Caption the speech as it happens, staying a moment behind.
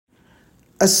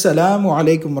Assalamu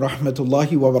alaikum wa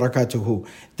rahmatullahi wa barakatuhu.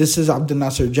 This is Abdul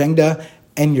Nasser Jangda,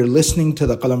 and you're listening to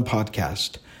the Qalam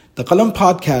Podcast. The Qalam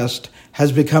Podcast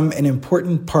has become an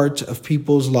important part of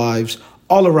people's lives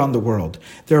all around the world.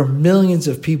 There are millions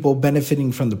of people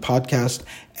benefiting from the podcast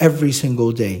every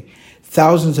single day.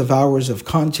 Thousands of hours of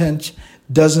content,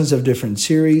 dozens of different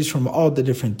series from all the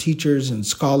different teachers and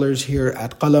scholars here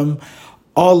at Qalam.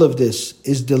 All of this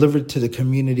is delivered to the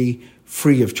community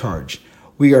free of charge.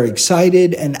 We are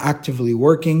excited and actively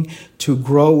working to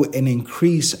grow and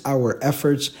increase our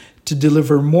efforts to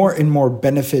deliver more and more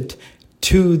benefit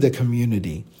to the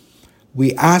community.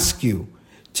 We ask you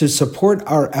to support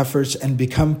our efforts and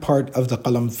become part of the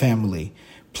Qalam family.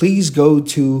 Please go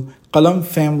to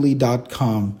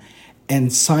qalamfamily.com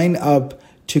and sign up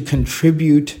to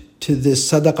contribute to this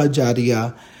sadaqah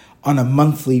jariyah on a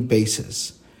monthly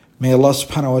basis. May Allah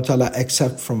subhanahu wa ta'ala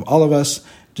accept from all of us.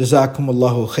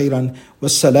 Jazakumullahu khairan.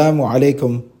 Wassalamu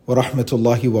alaikum wa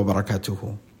rahmatullahi wa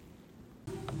barakatuhu.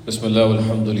 Bismillah,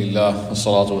 alhamdulillah,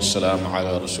 wassalatu wassalamu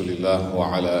ala rasulillah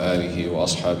wa ala alihi wa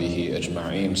ashabihi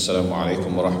ajma'een. Assalamu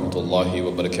alaikum wa rahmatullahi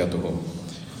wa barakatuhu.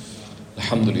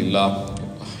 Alhamdulillah,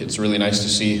 it's really nice to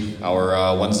see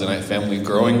our Wednesday night family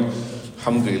growing.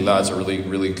 Alhamdulillah, it's a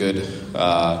really good,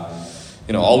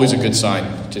 always a good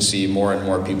sign to see more and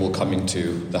more people coming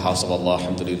to the house of Allah,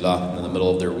 alhamdulillah, in the middle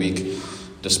of their week,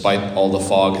 despite all the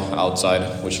fog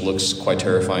outside, which looks quite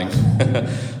terrifying.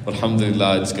 But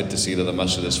alhamdulillah, it's good to see that the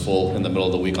masjid is full in the middle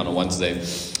of the week on a Wednesday.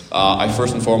 I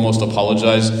first and foremost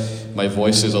apologize. My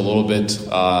voice is a little bit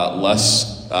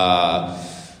less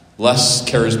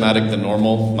charismatic than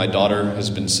normal. My daughter has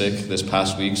been sick this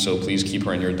past week, so please keep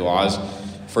her in your du'as.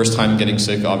 First time getting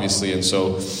sick, obviously, and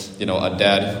so, a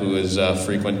dad who is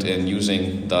frequent in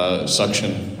using the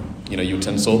suction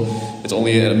utensil. It's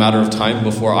only a matter of time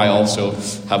before I also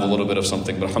have a little bit of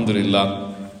something. But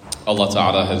alhamdulillah, Allah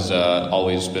Ta'ala has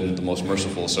always been the most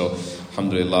merciful. So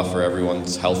alhamdulillah for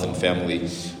everyone's health and family.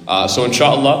 So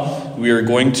inshallah, we are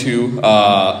going to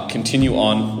continue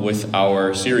on with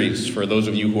our series. For those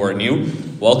of you who are new,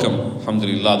 welcome.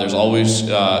 Alhamdulillah, there's always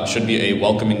should be a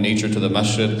welcoming nature to the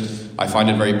masjid. I find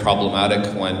it very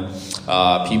problematic when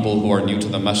people who are new to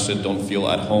the masjid don't feel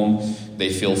at home. They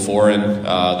feel foreign.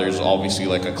 There's obviously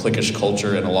like a cliquish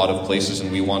culture in a lot of places,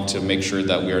 and we want to make sure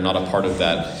that we are not a part of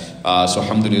that. So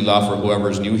alhamdulillah, for whoever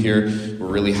is new here,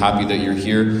 we're really happy that you're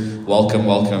here. Welcome.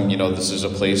 This is a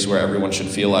place where everyone should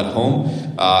feel at home.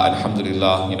 And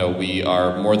alhamdulillah, we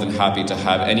are more than happy to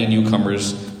have any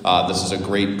newcomers. This is a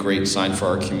great sign for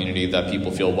our community that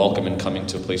people feel welcome in coming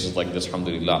to places like this,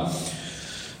 alhamdulillah.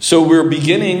 So we're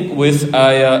beginning with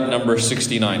ayah number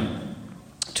 69.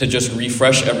 To just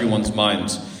refresh everyone's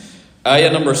minds.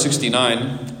 Ayah number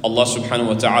 69, Allah subhanahu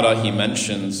wa ta'ala, He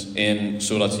mentions in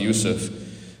Surah Yusuf,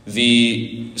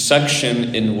 the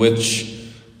section in which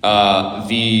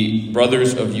the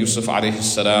brothers of Yusuf alayhi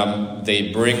salam,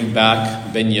 they bring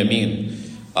back Benjamin,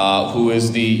 who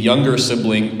is the younger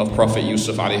sibling of Prophet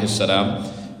Yusuf alayhi salam,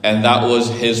 and that was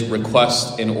his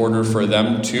request in order for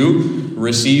them to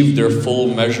receive their full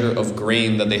measure of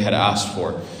grain that they had asked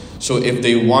for. So if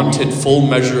they wanted full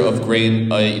measure of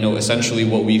grain, essentially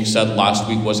what we said last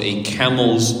week was a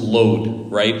camel's load,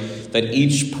 right? That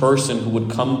each person who would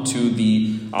come to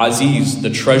the Aziz, the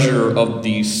treasurer of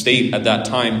the state at that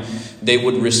time, they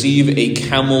would receive a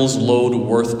camel's load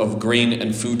worth of grain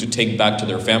and food to take back to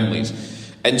their families.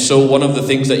 And so one of the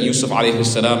things that Yusuf alayhi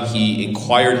salam, he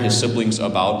inquired his siblings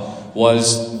about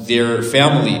was their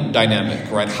family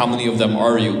dynamic, right? How many of them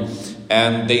are you?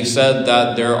 And they said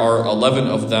that there are 11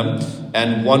 of them,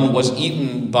 and one was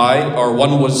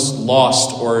one was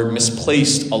lost or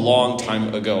misplaced a long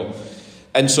time ago.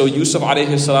 And so Yusuf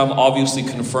alayhi salam, obviously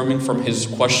confirming from his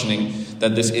questioning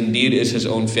that this indeed is his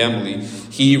own family,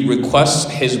 he requests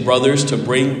his brothers to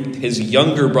bring his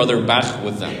younger brother back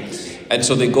with them. And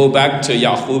so they go back to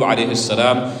Yaqub alayhi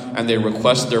salam and they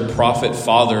request their prophet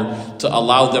father to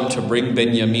allow them to bring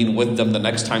Benjamin with them the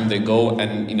next time they go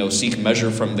and seek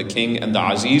measure from the king and the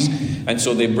Aziz. And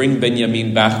so they bring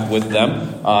Benjamin back with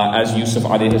them as Yusuf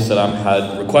alayhi salam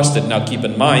had requested. Now keep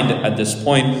in mind, at this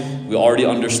point, we already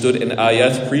understood in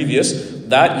ayat previous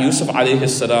that Yusuf alayhi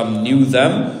salam knew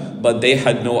them, but they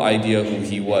had no idea who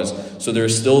he was. So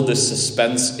there's still this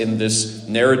suspense in this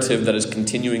narrative that is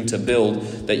continuing to build,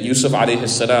 that Yusuf alayhi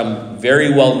salam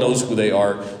very well knows who they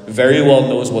are, very well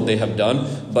knows what they have done,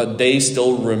 but they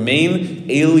still remain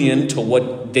alien to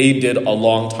what they did a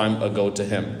long time ago to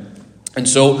him. And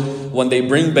so when they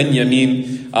bring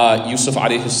Benjamin, Yusuf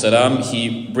alayhi salam,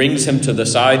 he brings him to the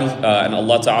side, and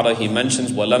Allah Ta'ala, He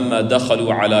mentions, وَلَمَّا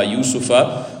دَخَلُوا عَلَى يُوسُفَ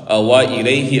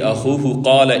وإليه أخوه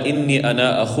قال إني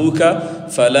أنا أخوك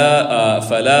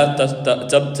فلا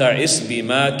تبتعس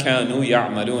بما كانوا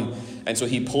يعملون. And so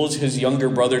he pulls his younger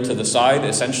brother to the side.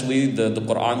 Essentially, the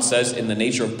Quran says in the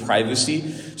nature of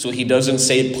privacy. So he doesn't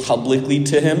say it publicly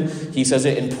to him. He says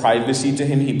it in privacy to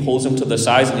him. He pulls him to the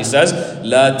side and he says,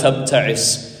 لا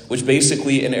تبتعس, which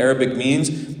basically in Arabic means,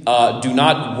 do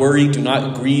not worry, do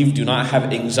not grieve, do not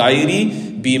have anxiety,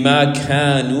 بما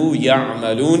كانوا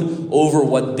يعملون, over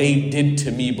what they did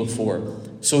to me before.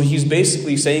 So he's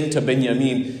basically saying to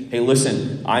Benjamin, hey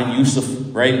listen, I'm Yusuf,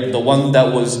 right? The one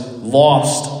that was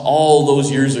lost all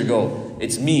those years ago.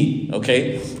 It's me,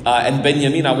 okay? And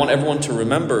Benjamin, I want everyone to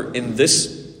remember, in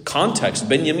this context,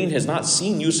 Benjamin has not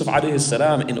seen Yusuf alayhi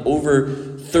salam in over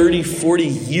 30, 40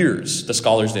 years, the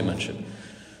scholars they mention.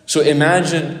 So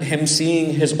imagine him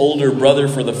seeing his older brother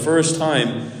for the first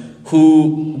time,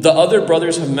 who the other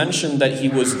brothers have mentioned that he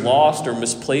was lost or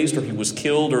misplaced or he was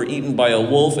killed or eaten by a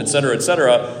wolf, etc.,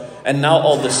 etc. And now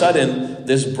all of a sudden,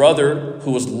 this brother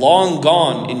who was long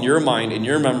gone in your mind, in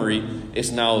your memory,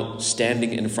 is now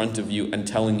standing in front of you and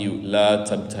telling you, La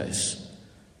tabtais,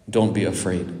 don't be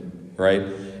afraid, right?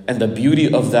 And the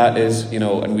beauty of that is,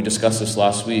 and we discussed this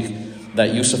last week,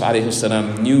 that Yusuf alayhi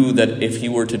salam knew that if he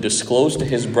were to disclose to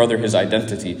his brother his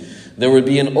identity, there would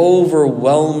be an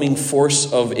overwhelming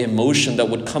force of emotion that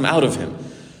would come out of him.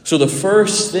 So the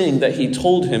first thing that he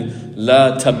told him,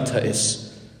 La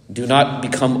tabtais, do not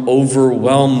become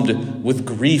overwhelmed with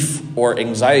grief or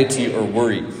anxiety or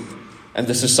worry. And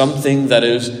this is something that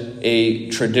is a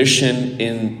tradition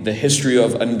in the history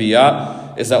of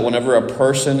Anbiya, is that whenever a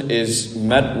person is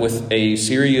met with a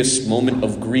serious moment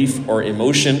of grief or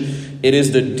emotion, it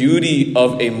is the duty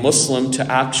of a Muslim to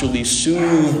actually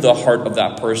soothe the heart of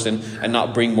that person and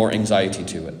not bring more anxiety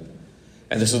to it.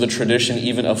 And this is the tradition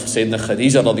even of Sayyidina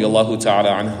Khadija radiallahu ta'ala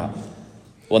anha.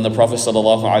 When the Prophet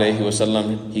sallallahu alayhi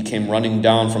wasallam, he came running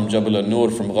down from Jabal al-Nur,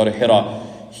 from Ghar Hira,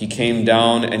 he came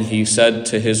down and he said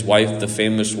to his wife the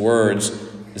famous words,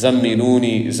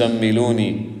 Zammiluni,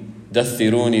 Zammiluni,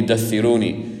 Dathiruni,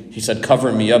 Dathiruni. He said,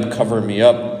 cover me up,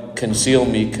 conceal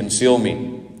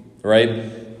me, right?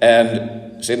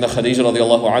 And Sayyidina Khadija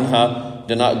radiallahu anha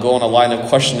did not go on a line of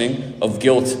questioning of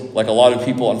guilt like a lot of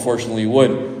people unfortunately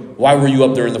would. Why were you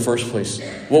up there in the first place?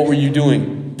 What were you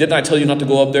doing? Didn't I tell you not to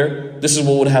go up there? This is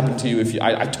what would happen to you if you,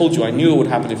 I told you, I knew it would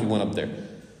happen if you went up there.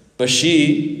 But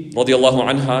she, radiallahu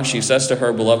anha, she says to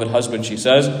her beloved husband, she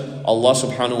says, Allah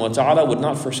subhanahu wa ta'ala would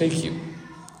not forsake you.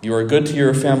 You are good to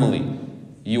your family.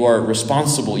 You are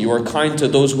responsible. You are kind to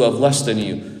those who have less than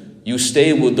you. You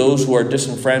stay with those who are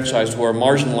disenfranchised, who are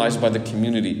marginalized by the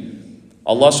community.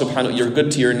 Allah subhanahu, you're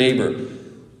good to your neighbor.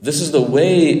 This is the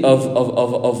way of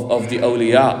the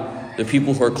awliya, the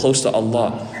people who are close to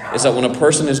Allah, is that when a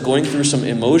person is going through some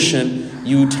emotion,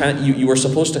 you are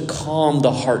supposed to calm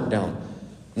the heart down,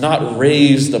 not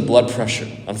raise the blood pressure,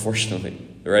 unfortunately,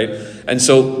 right? And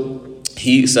so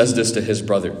he says this to his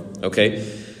brother, okay?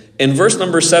 In verse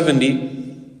number 70,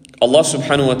 Allah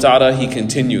subhanahu wa ta'ala, he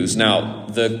continues. Now,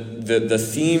 the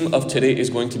theme of today is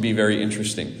going to be very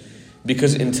interesting,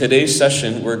 because in today's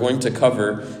session, we're going to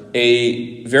cover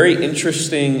a very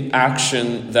interesting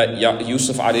action that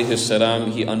Yusuf alayhi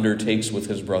salam, he undertakes with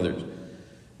his brothers.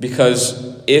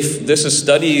 Because if this is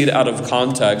studied out of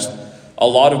context, a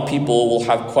lot of people will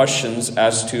have questions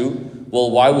as to,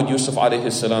 well, why would Yusuf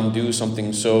alayhi salam do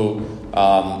something so,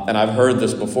 and I've heard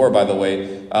this before, by the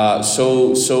way,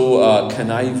 so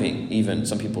conniving, even,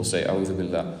 some people say, a'udhu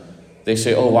billah. They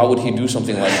say, oh, why would he do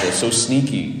something like this? So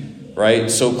sneaky, right?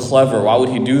 So clever, why would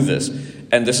he do this?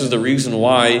 And this is the reason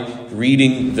why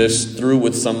reading this through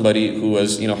with somebody who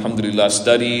has, alhamdulillah,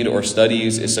 studied or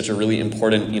studies is such a really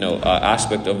important,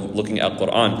 aspect of looking at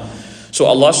Quran. So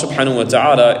Allah subhanahu wa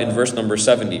ta'ala in verse number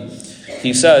 70,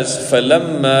 He says,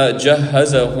 فَلَمَّا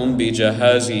جَهَّزَهُمْ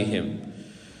بِجَهَازِهِمْ.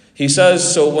 He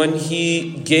says, so when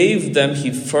He gave them, He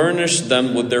furnished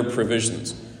them with their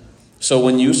provisions. So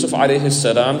when Yusuf alayhi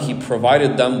salam, he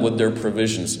provided them with their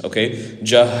provisions. Okay,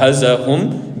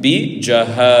 جَهَّزَهُمْ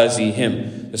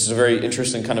بِجَهَازِهِمْ. This is a very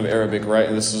interesting kind of Arabic, right?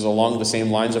 And this is along the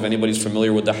same lines of anybody's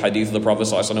familiar with the hadith of the Prophet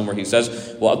ﷺ where he says,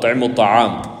 وَأَطْعِمُوا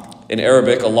الطَّعَامِ. In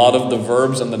Arabic, a lot of the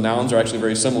verbs and the nouns are actually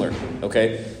very similar.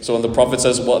 Okay, so when the Prophet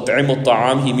says وَأَطْعِمُوا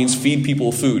الطَّعَامِ, he means feed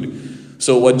people food.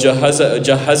 So what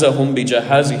جَهَّزَهُمْ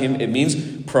بِجَهَازِهِمْ, it means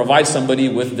provide somebody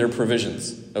with their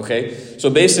provisions. Okay, so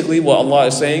basically what Allah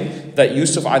is saying, that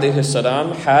Yusuf alayhi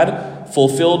salam had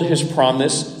fulfilled his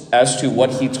promise as to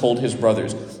what he told his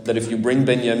brothers, that if you bring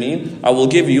Benjamin, I will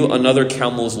give you another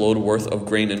camel's load worth of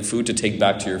grain and food to take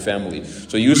back to your family.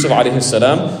 So Yusuf alayhi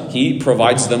salam, he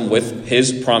provides them with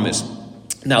his promise.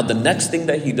 Now the next thing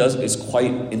that he does is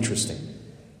quite interesting.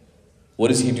 What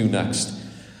does he do next?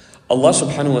 Allah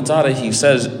subhanahu wa ta'ala, he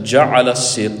says, جَعَلَ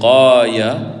السِّقَايَ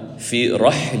فِي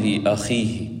رَحْلِ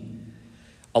أَخِيهِ.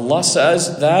 Allah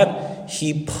says that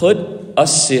He put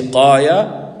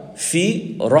السِّقَايَ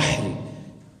فِي رَحْلِ.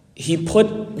 He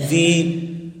put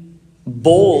the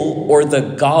bowl or the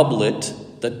goblet,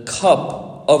 the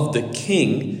cup of the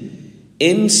king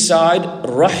inside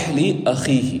رَحْلِ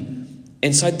أَخِيهِ,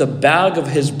 inside the bag of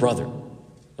his brother.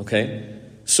 Okay?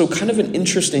 So kind of an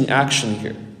interesting action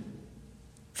here.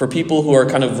 For people who are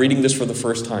kind of reading this for the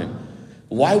first time,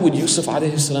 why would Yusuf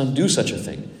alayhi salam do such a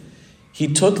thing? He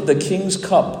took the king's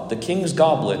cup, the king's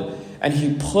goblet, and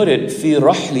he put it fi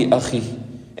rahli akhi,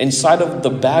 inside of the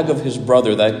bag of his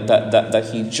brother that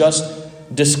he just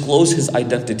disclosed his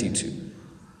identity to.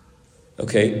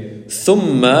 Okay?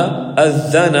 ثُمَّ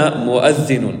أَذَّنَ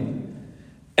مُؤَذِّنٌ.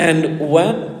 And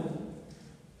when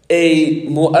a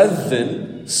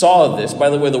mu'adhin saw this, by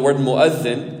the way, the word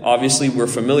mu'adhin, obviously we're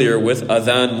familiar with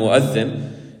adhan,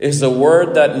 mu'adhin, is the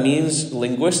word that means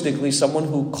linguistically someone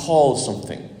who calls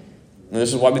something. And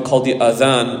this is why we call the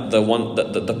adhan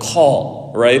the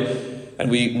call, right? And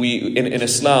we in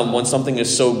Islam, when something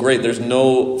is so great, there's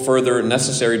no further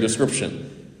necessary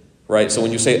description, right? So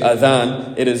when you say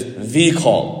adhan, it is the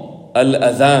call,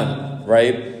 al-adhan,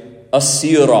 right?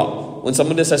 As-sira. When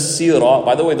somebody says sira,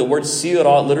 by the way, the word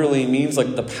sira literally means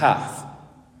like the path,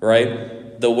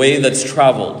 right? The way that's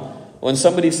traveled. When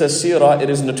somebody says sira, it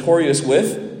is notorious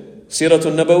with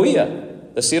Siratul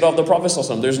Nabawiyah, the Sirah of the Prophet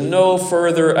ﷺ. There's no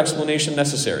further explanation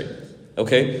necessary.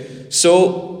 Okay?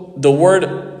 So the word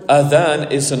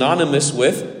adhan is synonymous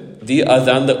with the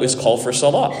adhan that is called for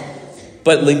salah.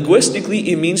 But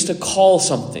linguistically, it means to call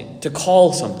something, to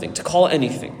call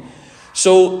anything.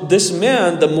 So this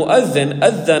man, the mu'adhin,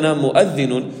 adhana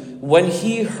mu'adhinun, when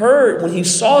he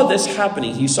saw this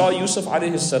happening, he saw Yusuf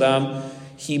alayhi salam,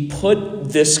 he put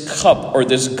this cup or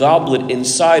this goblet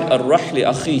inside ar-rahli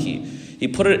akhihi. He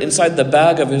put it inside the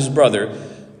bag of his brother.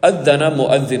 Adhana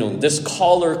mu'adhinun. This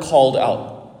caller called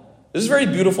out. This is very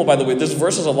beautiful, by the way. This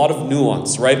verse has a lot of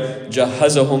nuance, right?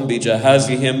 Jahazahum bi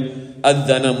jahazihim.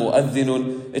 Adhana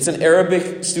mu'adhinun. It's an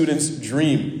Arabic student's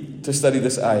dream to study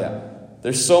this ayah.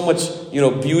 There's so much,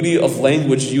 beauty of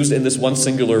language used in this one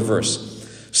singular verse.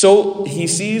 So he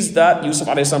sees that Yusuf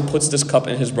a.s. puts this cup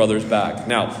in his brother's bag.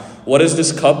 Now, what is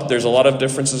this cup? There's a lot of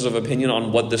differences of opinion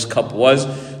on what this cup was.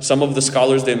 Some of the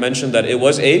scholars, they mentioned that it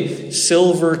was a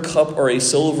silver cup or a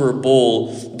silver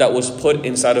bowl that was put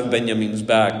inside of Benjamin's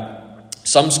bag.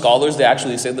 Some scholars, they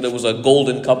actually say that it was a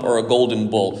golden cup or a golden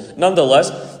bowl.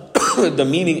 Nonetheless, the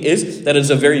meaning is that it's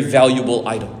a very valuable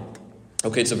item.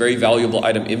 Okay, it's a very valuable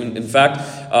item. Even in fact,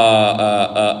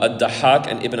 Ad-Dahhak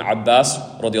and Ibn Abbas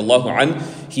radiallahu anh,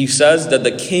 he says that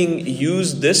the king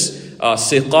used this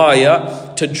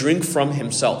siqaya to drink from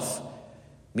himself,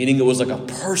 meaning it was like a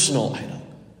personal item,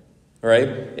 right?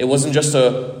 It wasn't just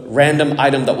a random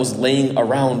item that was laying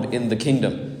around in the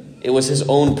kingdom. It was his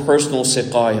own personal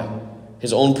siqaya,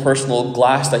 his own personal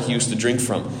glass that he used to drink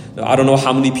from. Now, I don't know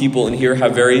how many people in here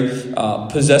have very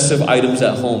possessive items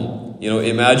at home.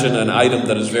 Imagine an item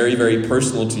that is very, very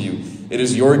personal to you. It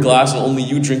is your glass and only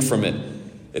you drink from it.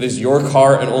 It is your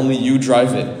car and only you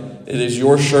drive it. It is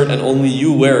your shirt and only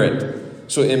you wear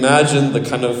it. So imagine the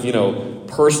kind of,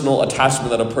 personal attachment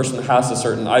that a person has to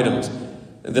certain items.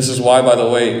 And this is why, by the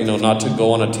way, not to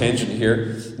go on a tangent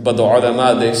here, but the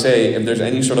ulama, they say if there's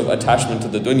any sort of attachment to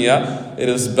the dunya, it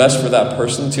is best for that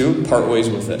person to part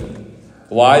ways with it.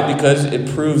 Why? Because it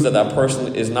proves that that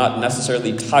person is not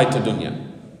necessarily tied to dunya.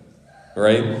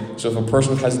 Right? So if a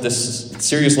person has this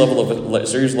serious level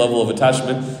of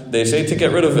attachment, they say to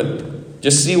get rid of it.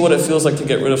 Just see what it feels like to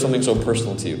get rid of something so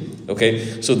personal to you.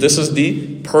 Okay? So this is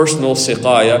the personal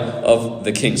siqaya of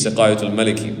the king, siqayatul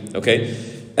maliki. Okay?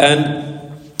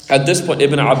 And at this point,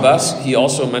 Ibn Abbas, he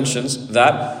also mentions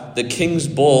that the king's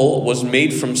bowl was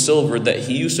made from silver that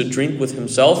he used to drink with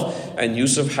himself, and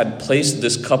Yusuf had placed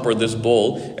this cup or this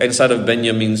bowl inside of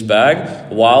Benjamin's bag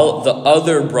while the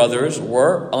other brothers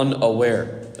were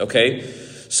unaware. Okay?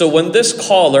 So when this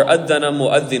caller, adhana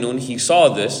mu'adhinun, he saw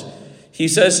this, he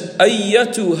says,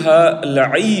 Ayyatuha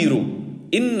la'ayru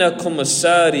innakum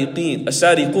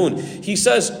asariqun. He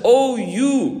says, Oh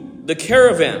you, the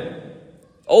caravan,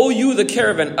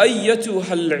 ayyatuha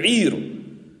al-'ir.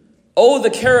 Oh, the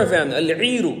caravan,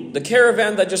 al-'ir, the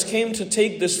caravan that just came to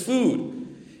take this food.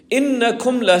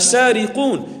 Innakum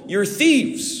lasariqun. You're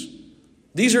thieves.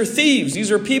 These are thieves.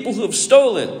 These are people who have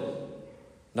stolen.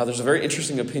 Now, there's a very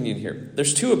interesting opinion here.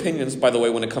 There's two opinions, by the way,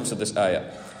 when it comes to this ayah.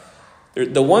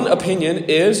 The one opinion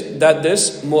is that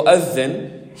this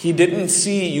mu'adhin, he didn't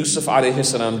see Yusuf alayhi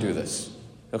salam do this.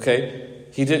 Okay?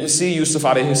 He didn't see Yusuf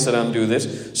alayhi salam do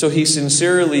this. So he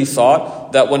sincerely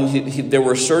thought that when they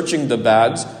were searching the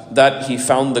bags, that he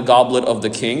found the goblet of the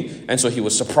king. And so he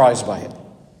was surprised by it.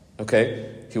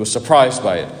 Okay? He was surprised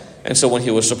by it. And so when he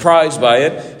was surprised by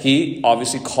it, he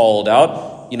obviously called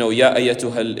out, Ya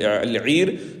ayyatuha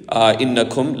al-'ir,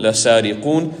 innakum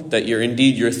lasariqun, that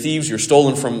you're thieves, you're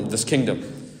stolen from this kingdom.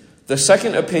 The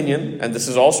second opinion, and this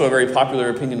is also a very popular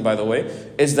opinion by the way,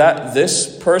 is that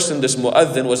this person, this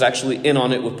mu'adhin, was actually in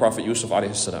on it with Prophet Yusuf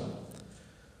alayhi salam.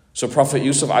 So Prophet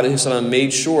Yusuf alayhi salam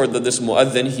made sure that this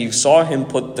mu'adhin, he saw him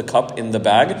put the cup in the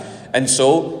bag, and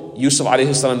so Yusuf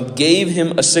alayhi salam gave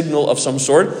him a signal of some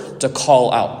sort to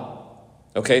call out.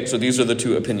 Okay, so these are the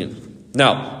two opinions.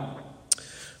 Now,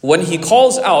 when he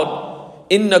calls out,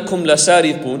 innakum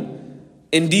lasariqun,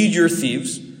 indeed you're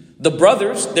thieves, the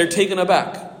brothers, they're taken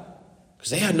aback.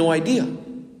 Because they had no idea.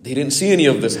 They didn't see any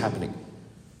of this happening.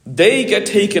 They get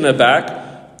taken aback.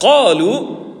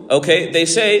 قَالُوا, okay, they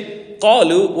say,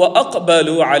 قَالُوا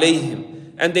وَأَقْبَلُوا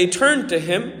عَلَيْهِمْ. And they turn to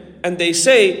him and they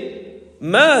say,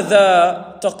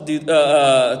 مَاذَا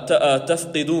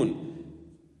تَفْقِدُونَ.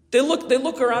 They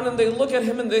look around and they look at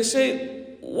him and they say,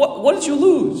 what did you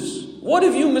lose? What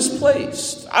have you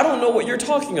misplaced? I don't know what you're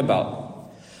talking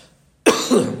about.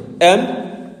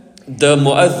 And the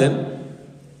mu'adhin,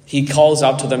 he calls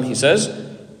out to them, he says,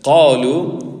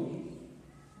 قَالُوا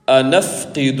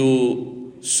أَنَفْقِدُ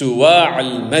سُوَاعَ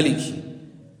الْمَلِكِ.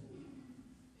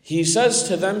 He says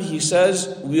to them,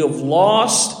 we have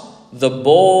lost the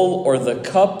bowl or the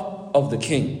cup of the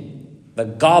king, the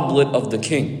goblet of the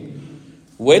king,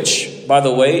 which, by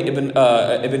the way, Ibn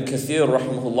Kathir,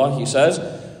 rahimahullah, he says,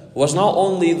 was not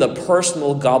only the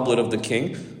personal goblet of the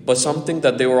king, but something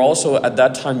that they were also at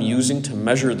that time using to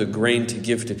measure the grain to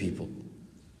give to people.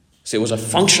 See, it was a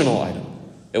functional item.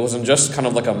 It wasn't just kind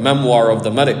of like a memoir of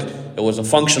the medic. It was a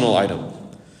functional item.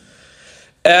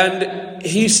 And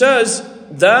he says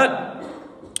that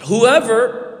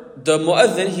whoever, the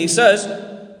mu'adhin, he says,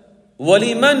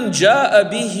 وَلِمَنْ جَاءَ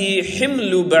بِهِ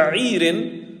حِمْلُ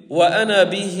بَعِيرٍ وَأَنَا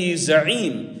بِهِ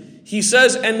زَعِيمٍ. He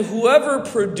says, and whoever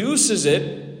produces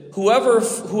it,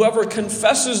 whoever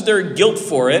confesses their guilt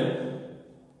for it,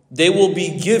 they will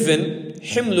be given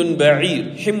حِمْلٌ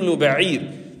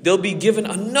بَعِيرٍ. They'll be given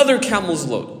another camel's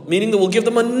load, meaning that we'll give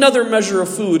them another measure of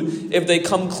food if they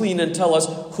come clean and tell us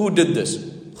who did this,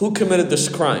 who committed this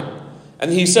crime.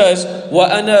 And he says,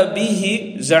 وَأَنَا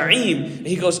بِهِ زَعِيمٍ.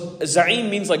 He goes,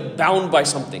 za'im means like bound by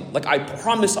something. Like I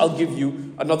promise I'll give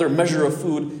you another measure of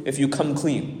food if you come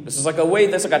clean. This is like a way,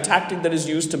 that's like a tactic that is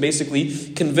used to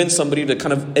basically convince somebody to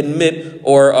kind of admit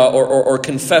or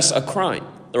confess a crime.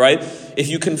 Right? If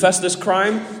you confess this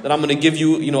crime, then I'm going to give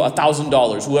you,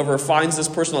 $1,000. Whoever finds this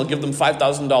person, I'll give them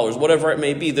 $5,000. Whatever it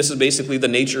may be, this is basically the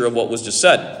nature of what was just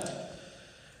said.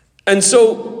 And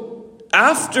so,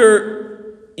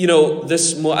 after,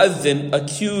 this mu'adhin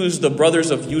accused the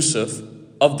brothers of Yusuf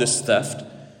of this theft,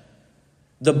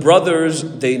 the brothers,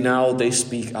 they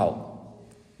speak out.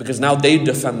 Because now they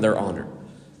defend their honor.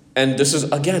 And this is,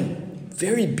 again,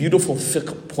 very beautiful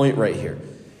fiqh point right here.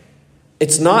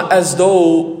 It's not as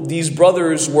though these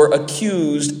brothers were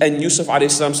accused and Yusuf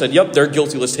a.s. said, yep, they're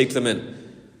guilty, let's take them in.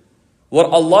 What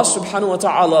Allah subhanahu wa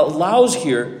ta'ala allows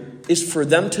here is for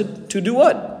them to do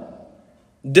what?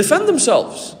 Defend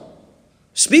themselves.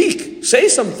 Speak, say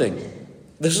something.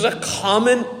 This is a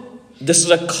common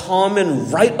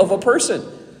right of a person.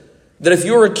 That if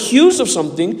you're accused of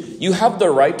something, you have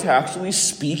the right to actually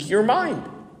speak your mind.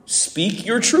 Speak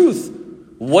your truth.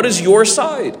 What is your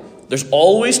side? There's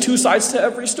always two sides to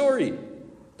every story.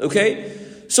 Okay?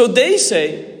 So they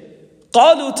say,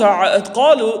 قَالُوا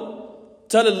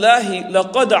تَاللَّهِ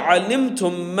لَقَدْ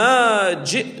عَلِمْتُم مَا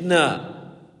جِئْنَا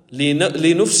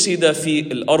لِنُفْسِدَ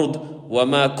فِي الْأَرْضِ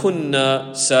وَمَا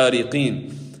كُنَّا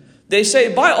سَارِقِينَ. They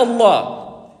say, by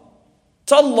Allah,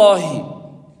 تَاللَّهِ.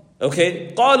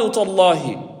 Okay? قَالُوا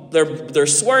تَاللَّهِ. They're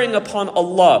swearing upon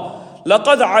Allah.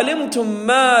 لَقَدْ عَلِمْتُم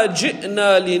مَا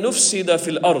جِئْنَا لِنُفْسِدَ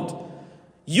فِي الْأَرْضِ.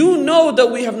 You know that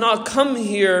we have not come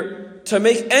here to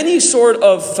make any sort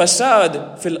of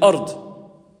fasad fil ard.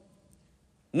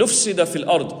 Nufsida fil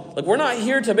ard. Like we're not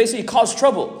here to basically cause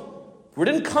trouble. We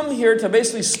didn't come here to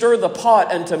basically stir the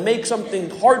pot and to make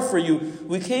something hard for you.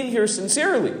 We came here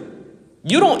sincerely.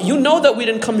 You know that we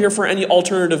didn't come here for any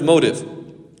alternative motive.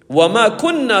 وَمَا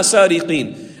كُنَّا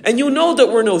سَارِقِينَ. And you know that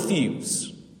we're no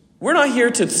thieves. We're not here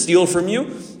to steal from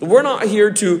you. We're not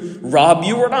here to rob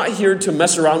you. We're not here to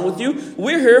mess around with you.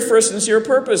 We're here for a sincere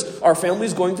purpose. Our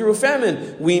family's going through a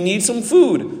famine. We need some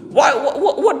food.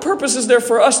 What purpose is there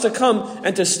for us to come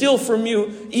and to steal from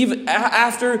you even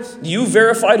after you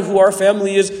verified who our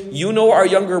family is? You know our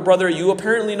younger brother. You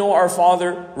apparently know our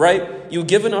father, right? You've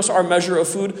given us our measure of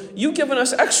food. You've given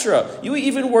us extra. You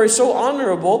even were so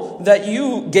honorable that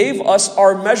you gave us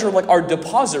our measure, like our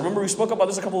deposit. Remember we spoke about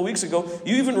this a couple of weeks ago.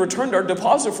 You even returned our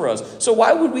deposit for us. So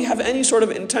why would we have any sort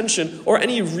of intention or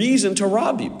any reason to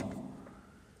rob you?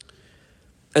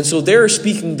 And so they're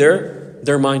speaking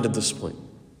their mind at this point.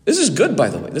 This is good, by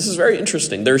the way. This is very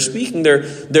interesting. They're speaking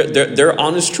their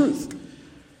honest truth.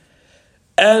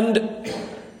 And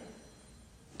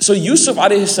so Yusuf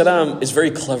alayhi salam is very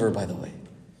clever, by the way.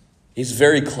 He's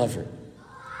very clever.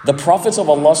 The prophets of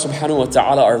Allah subhanahu wa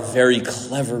ta'ala are very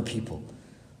clever people.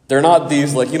 They're not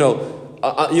these when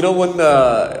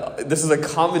this is a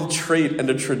common trait and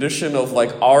a tradition of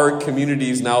like our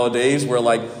communities nowadays where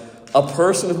like a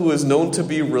person who is known to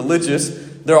be religious,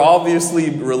 they're obviously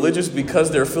religious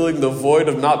because they're filling the void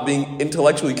of not being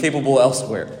intellectually capable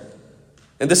elsewhere.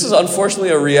 And this is unfortunately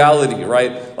a reality,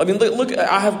 right? I mean, look,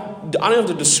 I don't have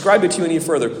to describe it to you any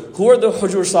further. Who are the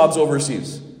Hujur Saabs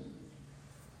overseas?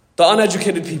 The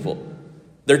uneducated people.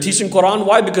 They're teaching Quran.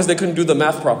 Why? Because they couldn't do the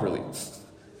math properly.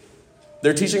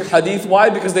 They're teaching Hadith. Why?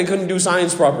 Because they couldn't do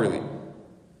science properly.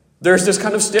 There's this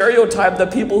kind of stereotype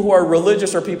that people who are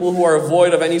religious are people who are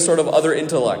void of any sort of other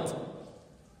intellect.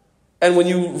 And when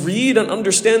you read and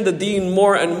understand the deen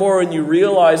more and more, and you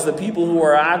realize the people who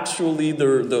are actually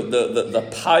the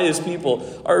pious people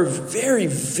are very,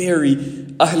 very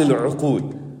ahl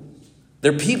al-uqud.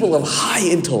 They're people of high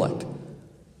intellect.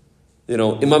 You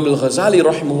know, Imam al-Ghazali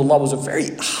rahimahullah was a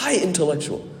very high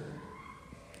intellectual.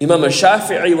 Imam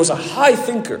al-Shafi'i was a high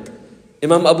thinker.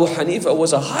 Imam Abu Hanifa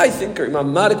was a high thinker.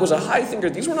 Imam Malik was a high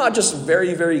thinker. These were not just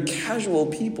very, very casual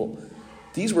people.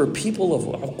 These were people of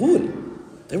uqul.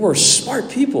 They were smart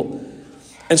people.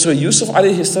 And so Yusuf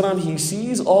alayhi salam, he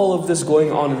sees all of this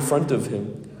going on in front of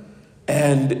him.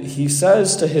 And he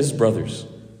says to his brothers,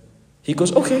 he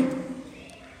goes, okay.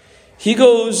 He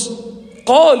goes,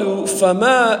 قَالُوا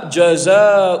فَمَا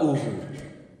جَزَاؤُهُ.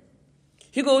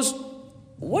 He goes,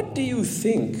 what do you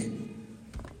think?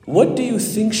 What do you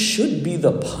think should be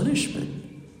the punishment?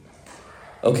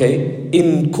 Okay,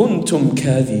 in kuntum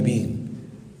kadhibin.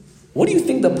 What do you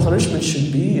think the punishment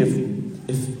should be if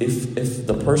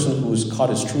the person who is caught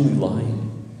is truly lying?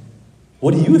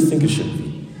 What do you think it should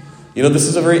be? You know, this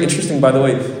is a very interesting, by the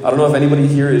way, I don't know if anybody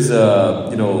here is,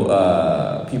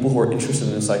 people who are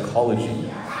interested in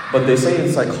psychology, but they say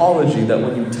in psychology that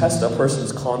when you test a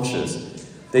person's conscience,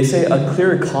 they say a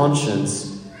clear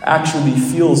conscience actually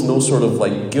feels no sort of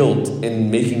like guilt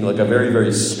in making like a very,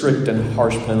 very strict and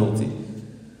harsh penalty.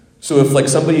 So if like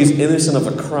somebody is innocent of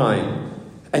a crime,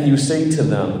 and you say to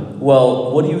them,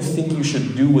 well, what do you think you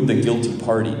should do with the guilty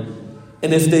party?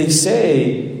 And if they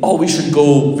say, oh, we should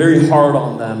go very hard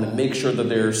on them and make sure that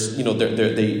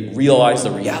they realize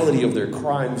the reality of their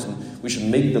crimes and we should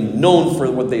make them known for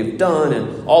what they've done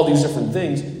and all these different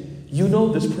things, you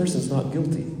know this person's not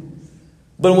guilty.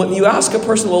 But when you ask a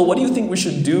person, well, what do you think we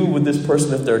should do with this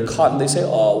person if they're caught? And they say,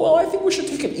 oh, well, I think we should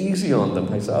take it easy on them,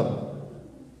 Haisab.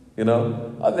 You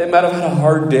know, they might have had a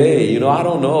hard day. You know, I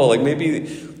don't know. Like maybe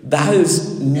that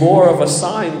is more of a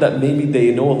sign that maybe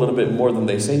they know a little bit more than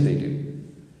they say they do.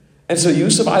 And so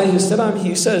Yusuf alayhi salam,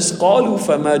 he says, قَالُوا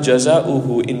فَمَا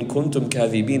جَزَاؤُهُ إِن كُنْتُمْ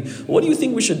كَاذِبِينَ. What do you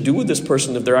think we should do with this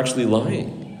person if they're actually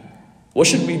lying? What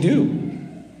should we do?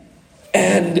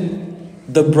 And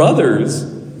the brothers,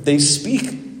 they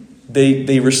speak,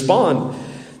 they respond.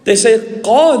 They say,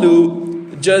 قَالُوا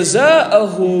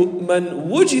جزاءه من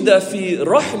وجد في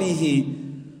رحله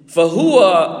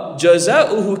فهو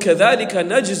جزاؤه كذلك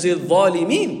نجزي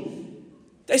الظالمين.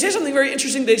 They say something very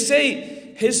interesting. They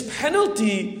say his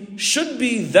penalty should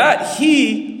be that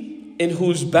he in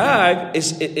whose bag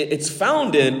it's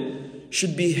found in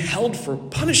should be held for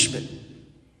punishment.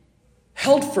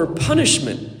 Held for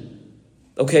punishment.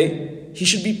 Okay? He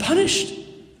should be punished.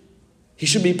 He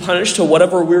should be punished to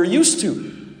whatever we're used to.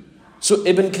 So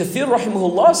Ibn Kathir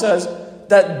rahimahullah says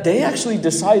that they actually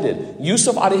decided,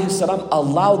 Yusuf alayhi salam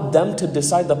allowed them to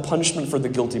decide the punishment for the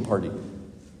guilty party.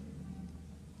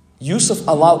 Yusuf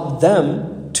allowed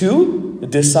them to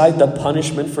decide the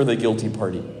punishment for the guilty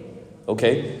party.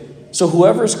 Okay? So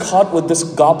whoever's caught with this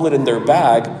goblet in their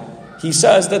bag, he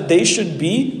says that they should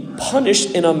be punished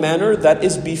in a manner that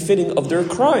is befitting of their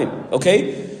crime.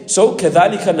 Okay? So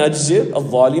كَذَلِكَ نَجْزِي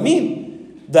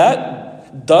الظَّالِمِينَ.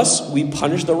 That thus, we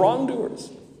punish the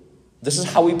wrongdoers. This is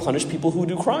how we punish people who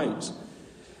do crimes.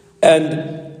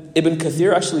 And Ibn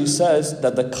Kathir actually says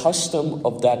that the custom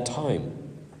of that time,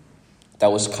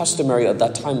 that was customary at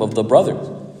that time of the brothers,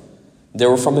 they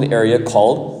were from an area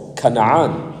called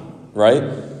Canaan, right?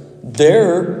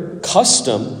 Their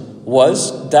custom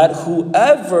was that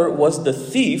whoever was the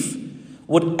thief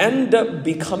would end up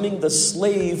becoming the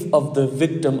slave of the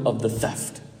victim of the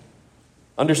theft.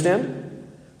 Understand?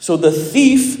 So the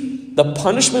thief, the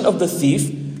punishment of the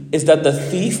thief is that the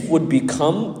thief would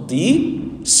become the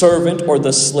servant or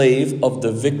the slave of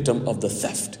the victim of the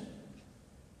theft.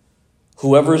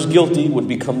 Whoever is guilty would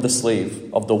become the slave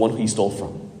of the one who he stole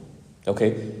from.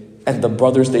 Okay? And the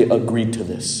brothers, they agreed to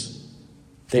this.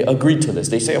 They agreed to this.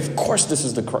 They say, of course this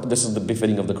is the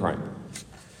befitting of the crime.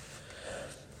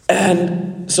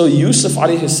 And so Yusuf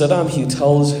alayhi salam, he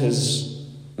tells his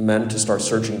men to start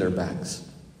searching their bags.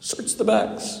 Search the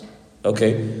bags.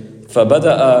 Okay?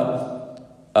 فَبَدَأَ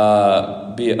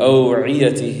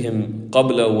بِأَوْعِيَتِهِمْ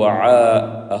قَبْلَ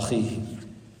وَعَاء أَخِيهِ.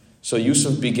 So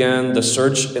Yusuf began the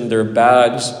search in their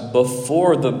bags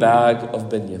before the bag of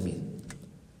Benjamin.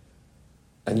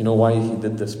 And you know why he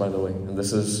did this, by the way? And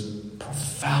this is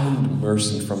profound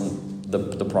mercy from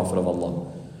the Prophet of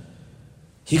Allah.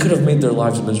 He could have made their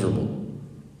lives miserable.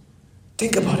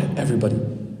 Think about it, everybody.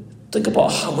 Think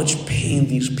about how much pain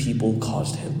these people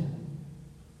caused him.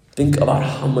 Think about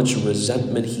how much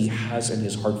resentment he has in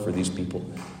his heart for these people.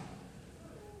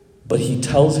 But he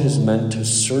tells his men to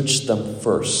search them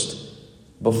first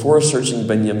before searching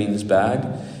Benjamin's bag,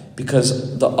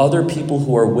 because the other people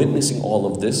who are witnessing all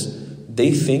of this,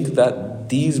 they think that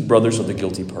these brothers are the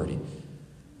guilty party.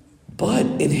 But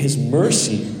in his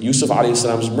mercy, Yusuf alayhi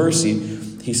salam's mercy,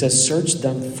 he says search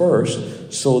them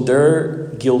first so their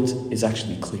guilt is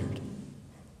actually cleared.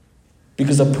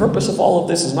 Because the purpose of all of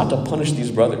this is not to punish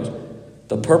these brothers.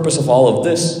 The purpose of all of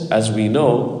this, as we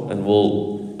know and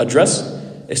will address,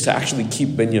 is to actually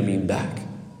keep Benjamin back.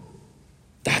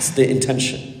 That's the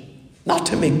intention. Not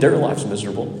to make their lives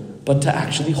miserable, but to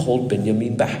actually hold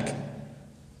Benjamin back.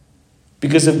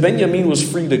 Because if Benjamin was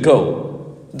free to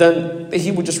go, then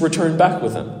he would just return back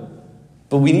with them.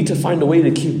 But we need to find a way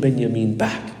to keep Benjamin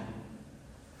back.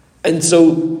 And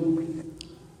so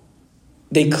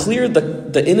they cleared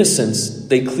the innocence,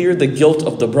 they cleared the guilt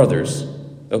of the brothers.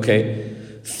 Okay?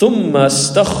 ثُمَّ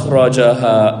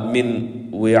اسْتَخْرَجَهَا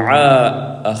مِنْ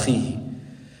وِعَاء أَخِيهِ.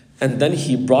 And then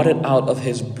he brought it out of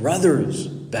his brother's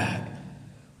bag.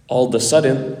 All of a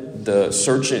sudden, the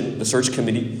search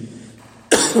committee,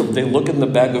 they look in the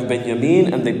bag of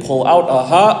Benjamin and they pull out,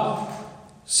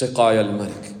 Siqaya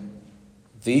al-Malik,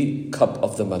 the cup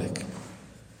of the Malik.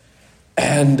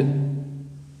 And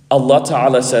Allah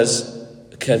Ta'ala says,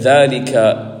 كَذَلِكَ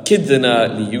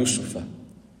كِدْنَا لِيُوسُفَ.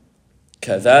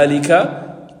 كَذَلِكَ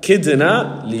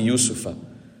كِدْنَا لِيُوسُفَ.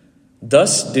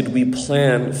 Thus did we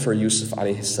plan for Yusuf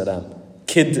alayhi salam.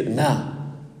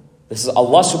 Kidna. This is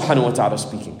Allah subhanahu wa ta'ala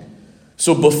speaking.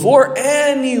 So before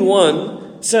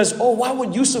anyone says, oh, why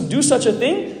would Yusuf do such a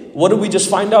thing? What did we just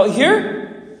find out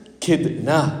here?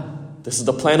 Kidna. This is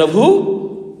the plan of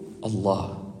who?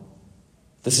 Allah.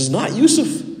 This is not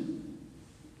Yusuf.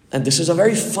 And this is a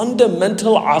very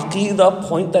fundamental aqeedah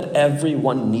point that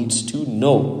everyone needs to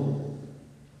know.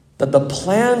 That the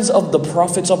plans of the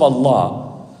prophets of Allah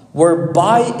were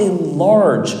by and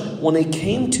large, when it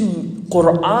came to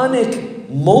Quranic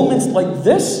moments like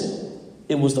this,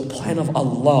 it was the plan of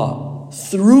Allah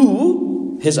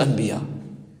through His Anbiya.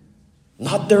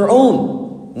 Not their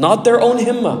own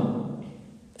himmah.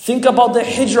 Think about the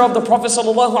hijrah of the Prophet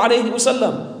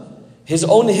ﷺ. His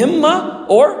own himmah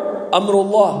or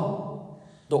Amrullah,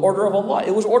 the order of Allah.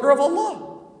 It was order of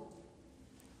Allah.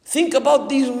 Think about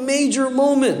these major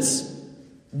moments.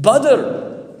 Badr,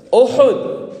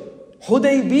 Uhud,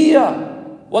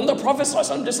 Hudaybiyah, when the Prophet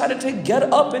ﷺ decided to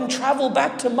get up and travel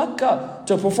back to Mecca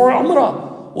to perform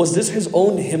Umrah. Was this his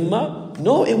own himmah?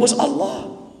 No, it was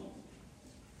Allah.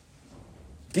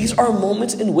 These are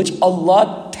moments in which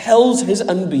Allah tells His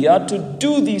Anbiya to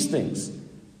do these things.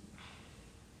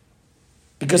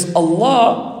 Because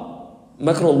Allah,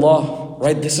 makrullah,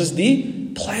 right? This is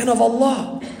the plan of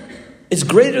Allah. It's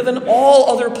greater than all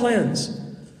other plans.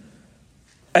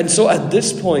 And so at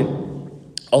this point,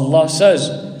 Allah says,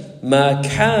 مَا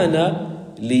كَانَ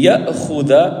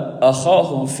لِيَأْخُذَ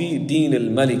أَخَاهُ فِي دِينِ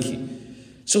الْمَلِكِ.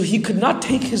 So he could not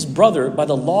take his brother by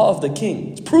the law of the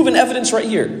king. It's proven evidence right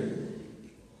here.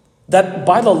 That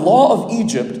by the law of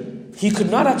Egypt, he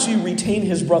could not actually retain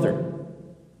his brother.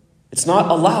 It's not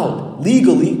allowed.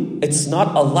 Legally, it's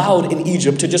not allowed in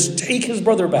Egypt to just take his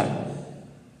brother back.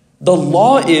 The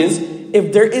law is,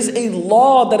 if there is a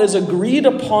law that is agreed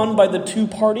upon by the two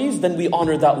parties, then we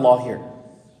honor that law here.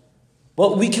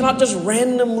 But we cannot just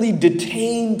randomly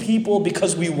detain people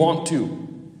because we want to.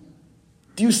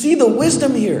 Do you see the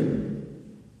wisdom here?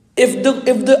 If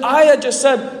the ayah just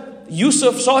said,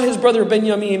 Yusuf saw his brother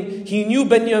Benjamin, he knew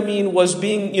Benjamin was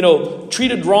being,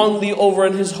 treated wrongly over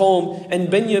in his home, and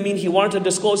Benjamin, he wanted to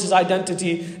disclose his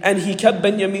identity, and he kept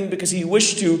Benjamin because he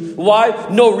wished to. Why?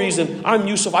 No reason. I'm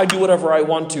Yusuf, I do whatever I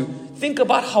want to. Think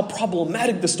about how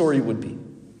problematic the story would be.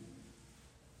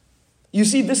 You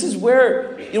see, this is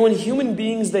where, when human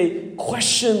beings, they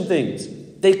question things,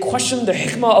 they question the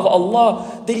hikmah of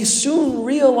Allah, they soon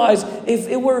realize if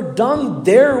it were done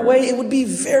their way, it would be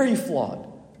very flawed.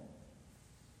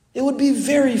 It would be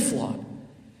very flawed.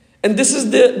 And this is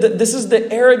the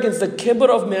arrogance, the kibr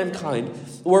of mankind,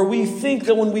 where we think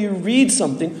that when we read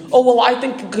something, I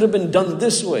think it could have been done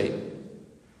this way.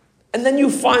 And then you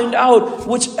find out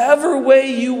whichever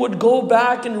way you would go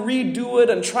back and redo it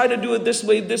and try to do it this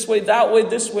way, that way,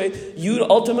 this way, you'd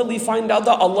ultimately find out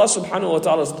that Allah subhanahu wa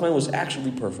ta'ala's plan was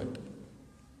actually perfect.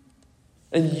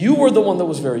 And you were the one that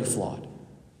was very flawed.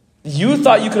 You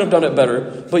thought you could have done it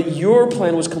better, but your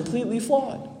plan was completely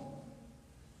flawed.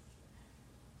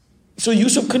 So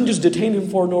Yusuf couldn't just detain him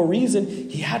for no reason.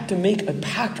 He had to make a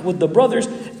pact with the brothers,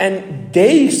 and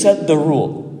they set the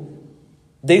rule.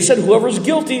 They said, whoever's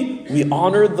guilty, we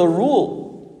honor the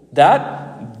rule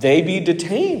that they be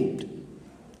detained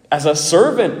as a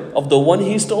servant of the one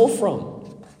he stole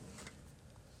from.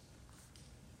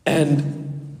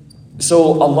 And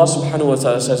so Allah subhanahu wa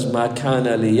ta'ala says, مَا كَانَ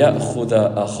لِيَأْخُذَ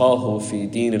أَخَاهُ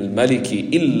فِي دِينِ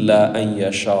الْمَلِكِ إِلَّا أَن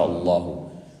يَشَاءَ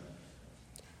اللَّهُ.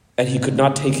 And he could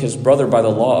not take his brother by the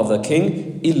law of the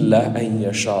king, إِلَّا أَن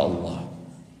يَشَاءَ اللَّهُ,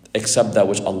 except that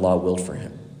which Allah willed for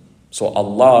him. So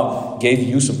Allah gave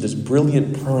Yusuf this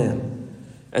brilliant plan.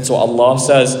 And so Allah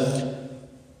says,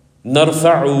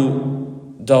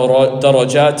 نَرْفَعُ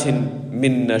دَرَجَاتٍ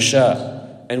مِّن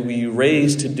نَشَاءٍ, and we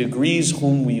raise to degrees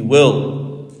whom we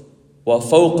will.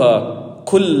 وَفَوْقَ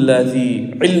كُلَّ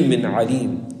ذِي عِلْمٍ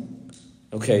عَلِيمٍ.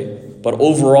 Okay, but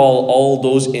overall, all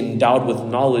those endowed with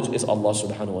knowledge is Allah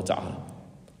subhanahu wa ta'ala.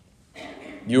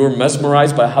 You are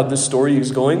mesmerized by how this story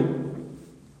is going?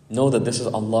 Know that this is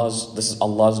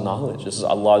Allah's knowledge. This is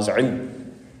Allah's ilm.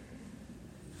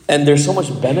 And there's so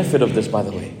much benefit of this, by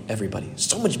the way, everybody.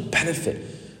 So much benefit.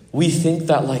 We think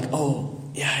that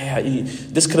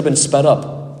this could have been sped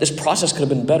up. This process could have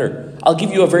been better. I'll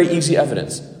give you a very easy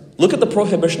evidence. Look at the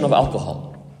prohibition of alcohol.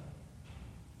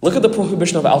 Look at the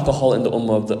prohibition of alcohol in the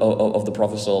ummah of the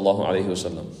Prophet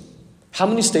ﷺ. How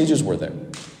many stages were there?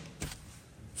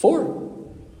 4.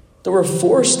 There were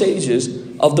 4 stages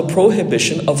of the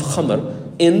prohibition of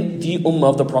khamr in the ummah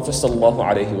of the Prophet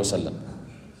ﷺ.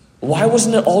 Why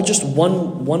wasn't it all just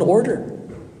one order?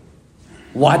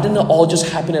 Why didn't it all just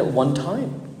happen at one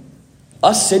time?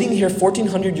 Us sitting here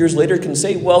 1400 years later can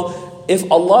say, well,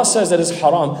 if Allah says that it's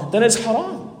haram, then it's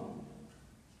haram.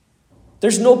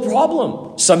 There's no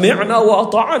problem. Sami'na wa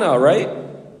ata'na, right?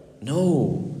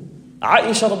 No.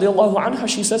 Aisha radiallahu anha,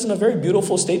 she says in a very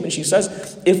beautiful statement, she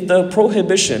says, if the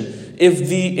prohibition, if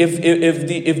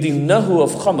the nahu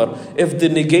of khamr, if the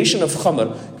negation of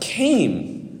khamr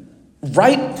came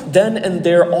right then and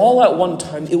there all at one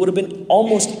time, it would have been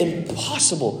almost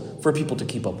impossible for people to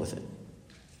keep up with it.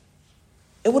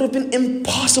 It would have been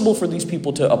impossible for these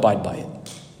people to abide by it.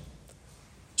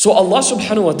 So Allah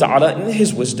subhanahu wa ta'ala, in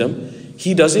His wisdom,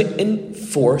 He does it in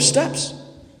 4 steps.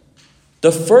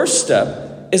 The first step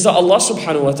is that Allah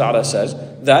subhanahu wa ta'ala says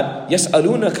that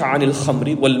يَسْأَلُونَكَ عَنِ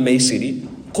الْخَمْرِ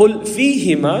وَالْمَيْسِرِ قُلْ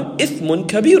فِيهِمَا إِثْمٌ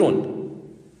كَبِيرٌ.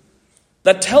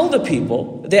 That tell the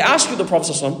people, they ask you, the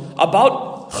Prophet ﷺ,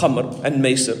 about khamr and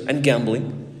maisir and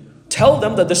gambling. Tell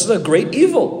them that this is a great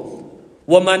evil.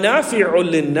 وَمَنَافِعُ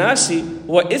لِلنَّاسِ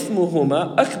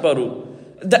وَإِثْمُهُمَا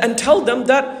أَكْبَرُ. And tell them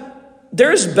that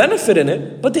there is benefit in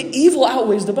it, but the evil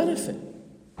outweighs the benefit.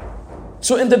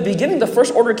 So in the beginning, the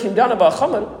first order came down about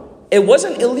khamr. It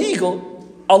wasn't illegal.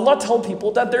 Allah told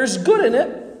people that there's good in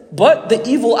it, but the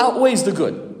evil outweighs the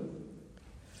good.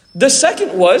 The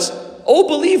second was, O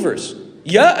believers,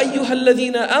 يَا أَيُّهَا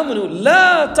الَّذِينَ آمَنُوا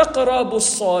لَا تَقْرَبُوا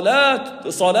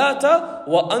الصَّلَاةَ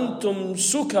وَأَنْتُمْ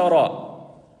سُكَرَى.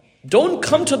 Don't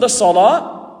come to the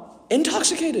salah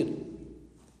intoxicated.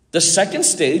 The second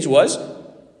stage was,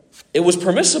 it was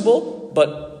permissible,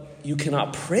 but you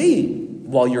cannot pray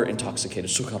while you're intoxicated,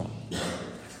 sukara.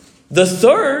 The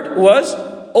third was,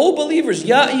 O believers,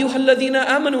 Ya ayyuhalladhina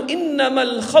amanu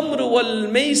innamal khamru wal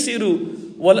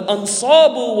maysiru wal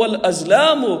ansabu wal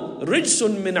azlamu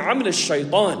rijsun min amr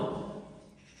ash-shaytan.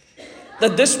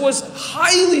 That this was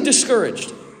highly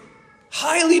discouraged.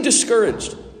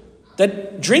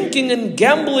 That drinking and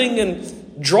gambling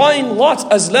and drawing lots,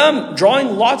 azlam,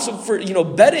 drawing lots for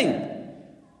betting,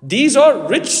 These are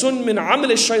rijsun min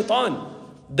amal shaitan.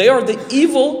 They are the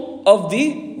evil of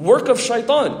the work of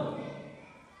shaitan.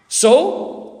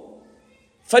 So,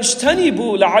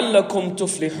 فَاجْتَنِبُوا لَعَلَّكُمْ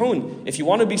تُفْلِحُونَ. If you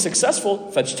want to be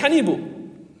successful, فَاجْتَنِبُوا.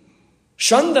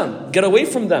 Shun them, get away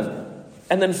from them.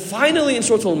 And then finally in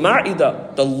Surah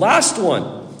Al-Ma'idah, the last one,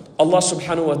 Allah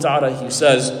subhanahu wa ta'ala, He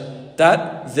says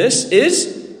that this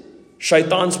is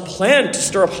shaitan's plan to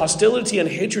stir up hostility and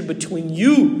hatred between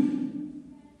you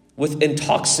with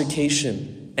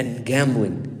intoxication and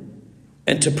gambling,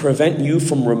 and to prevent you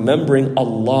from remembering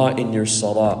Allah in your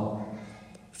salah.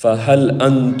 فَهَلْ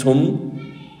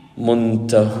أَنْتُمْ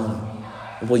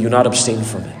مُنْتَهُونَ. Will you not abstain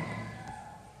from it?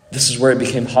 This is where it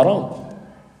became haram.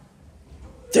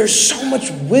 There's so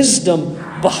much wisdom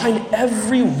behind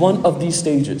every one of these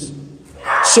stages.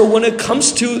 So when it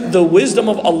comes to the wisdom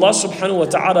of Allah subhanahu wa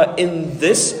ta'ala in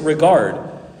this regard,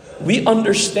 we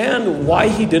understand why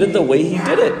He did it the way He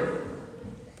did it.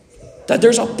 That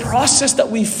there's a process that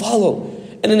we follow.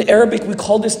 And in Arabic we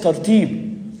call this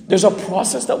tartib. There's a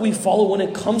process that we follow when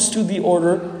it comes to the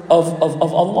order of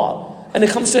Allah. And it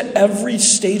comes to every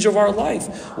stage of our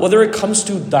life. Whether it comes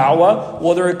to da'wah,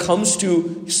 whether it comes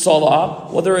to salah,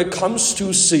 whether it comes to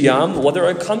siyam, whether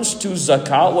it comes to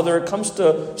zakah, whether it comes to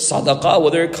sadaqah,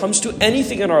 whether it comes to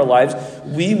anything in our lives,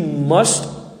 we must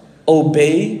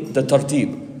obey the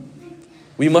tartib.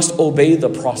 We must obey the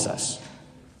process.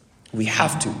 We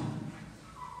have to.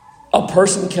 A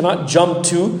person cannot jump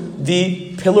to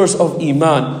the pillars of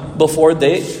Iman before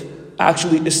they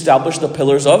actually establish the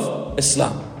pillars of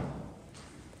Islam.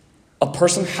 A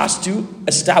person has to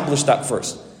establish that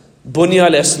first. Bunya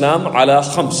al-Islam ala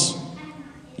khams.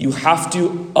 You have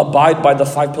to abide by the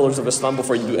 5 pillars of Islam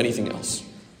before you do anything else.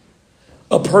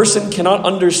 A person cannot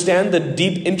understand the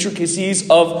deep intricacies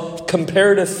of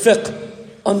comparative fiqh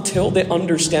until they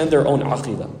understand their own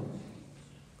aqidah.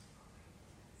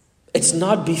 It's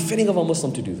not befitting of a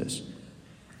Muslim to do this.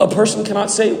 A person cannot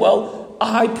say, well,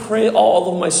 I pray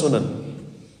all of my sunnah.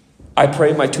 I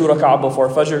pray my 2 rak'ah before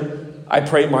Fajr. I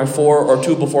pray my 4 or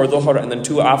 2 before Dhuhr, and then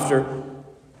 2 after.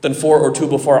 Then 4 or 2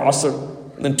 before Asr.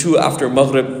 And then 2 after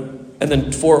Maghrib. And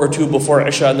then 4 or 2 before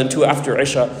Isha. And then 2 after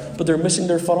Isha. But they're missing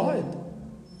their fara'id.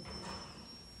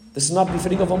 This is not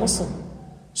befitting of a Muslim.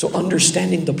 So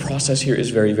understanding the process here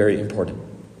is very, very important.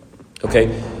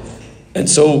 Okay? And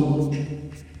so,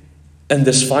 in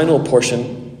this final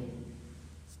portion,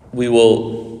 we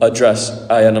will address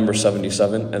ayah number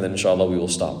 77, and then inshallah we will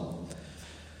stop.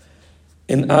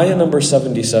 In ayah number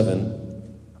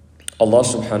 77, Allah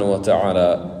subhanahu wa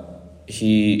ta'ala,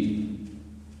 He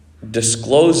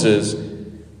discloses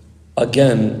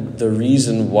again the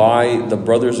reason why the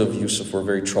brothers of Yusuf were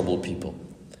very troubled people.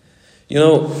 You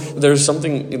know, there's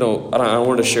something, I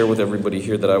want to share with everybody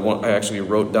here that I actually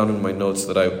wrote down in my notes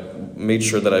that I made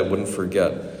sure that I wouldn't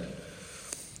forget.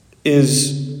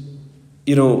 Is,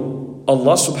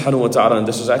 Allah subhanahu wa ta'ala, and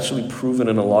this is actually proven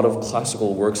in a lot of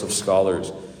classical works of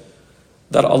scholars,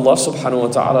 that Allah subhanahu wa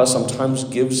ta'ala sometimes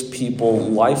gives people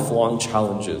lifelong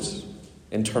challenges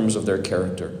in terms of their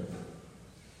character.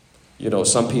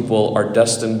 Some people are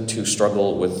destined to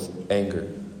struggle with anger.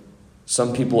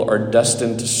 Some people are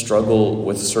destined to struggle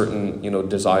with certain,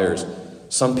 desires.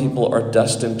 Some people are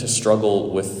destined to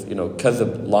struggle with,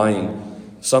 kadhib, lying.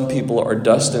 Some people are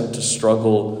destined to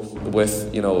struggle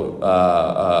with,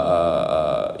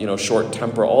 short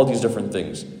temper, all these different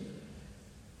things.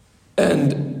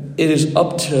 And it is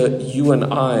up to you and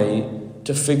I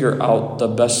to figure out the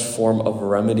best form of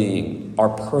remedying our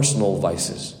personal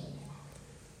vices.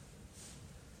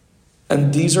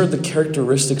 And these are the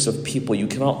characteristics of people. You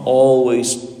cannot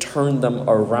always turn them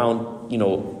around,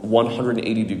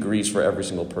 180 degrees for every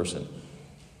single person.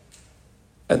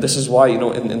 And this is why, in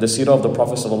the seerah of the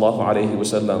Prophet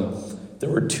ﷺ, there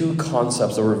were 2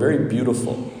 concepts that were very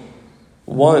beautiful.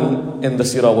 One in the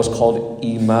seerah was called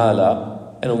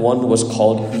imala, and one was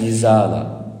called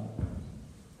izala.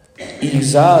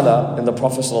 Izala in the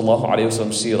Prophet ﷺ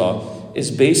seerah is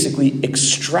basically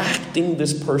extracting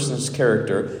this person's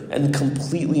character and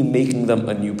completely making them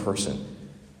a new person.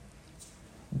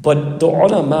 But the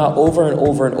ulama over and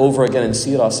over and over again in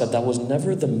seerah said that was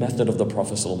never the method of the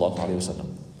Prophet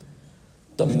ﷺ.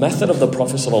 The method of the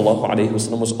Prophet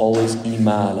ﷺ was always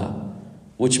imala,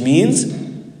 which means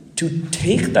to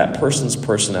take that person's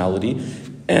personality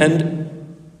and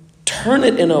turn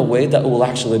it in a way that will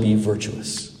actually be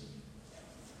virtuous.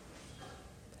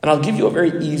 And I'll give you a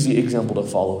very easy example to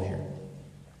follow here.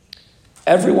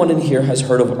 Everyone in here has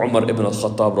heard of Umar ibn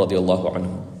al-Khattab radiallahu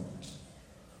anhu.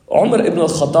 Umar ibn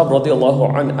al-Khattab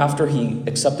radiallahu anhu, after he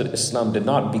accepted Islam, did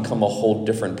not become a whole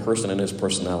different person in his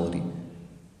personality.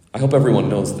 I hope everyone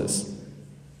knows this.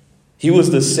 He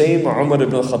was the same Umar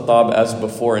ibn Khattab as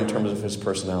before in terms of his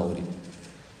personality.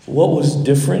 What was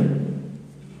different?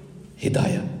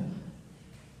 Hidayah.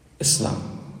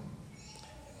 Islam.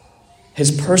 His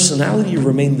personality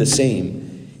remained the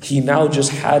same. He now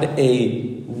just had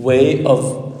a way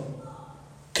of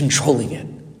controlling it.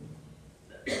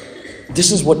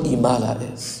 This is what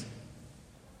imala is.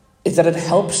 Is that it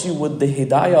helps you with the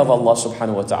hidayah of Allah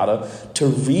subhanahu wa ta'ala to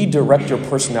redirect your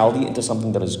personality into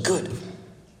something that is good.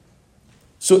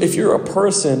 So if you're a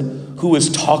person who is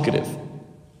talkative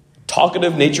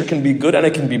nature can be good and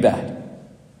it can be bad.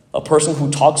 A person who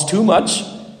talks too much,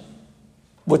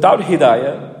 without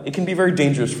hidayah, it can be very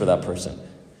dangerous for that person.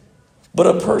 But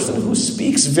a person who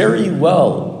speaks very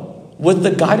well with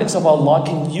the guidance of Allah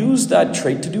can use that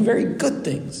trait to do very good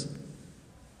things.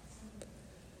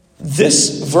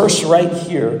 This verse right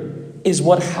here is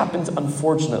what happens,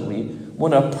 unfortunately,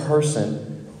 when a person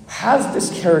has this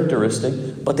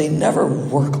characteristic, but they never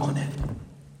work on it.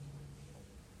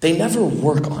 They never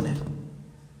work on it.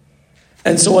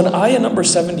 And so in ayah number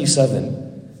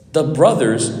 77, the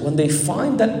brothers, when they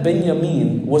find that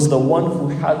Benjamin was the one who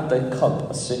had the cup,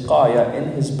 a siqaya,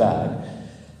 in his bag,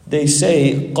 they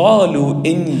say, قَالُوا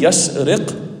إِن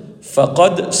يَسْرِقْ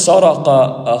فَقَدْ سَرَقَ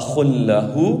أَخٌ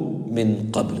لَهُ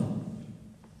مِنْ قَبْلُ.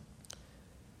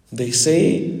 They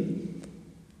say,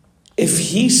 if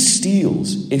he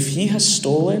steals, if he has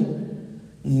stolen,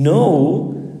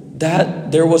 know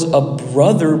that there was a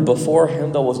brother before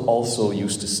him that was also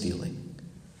used to stealing.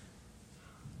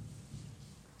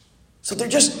 So they're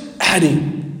just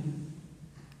adding.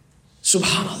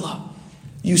 Subhanallah.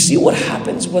 You see what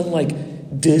happens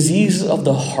when diseases of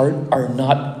the heart are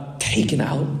not taken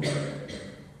out?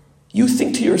 You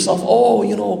think to yourself,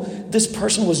 this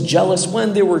person was jealous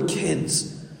when they were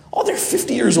kids. Oh, they're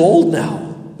 50 years old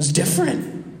now. It's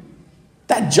different.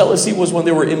 That jealousy was when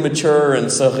they were immature and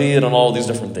saghir and all these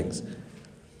different things.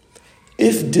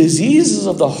 If diseases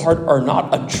of the heart are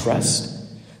not addressed,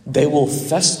 they will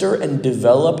fester and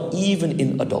develop even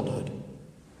in adulthood.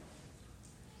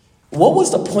 What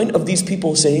was the point of these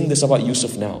people saying this about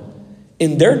Yusuf now?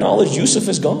 In their knowledge, Yusuf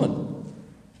is gone.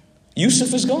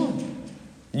 Yusuf is gone.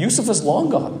 Yusuf is long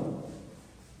gone.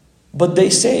 But they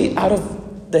say, out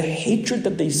of the hatred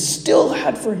that they still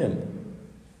had for him,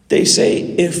 they say,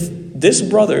 if this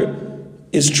brother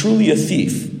is truly a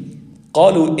thief,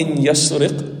 قَالُوا إِن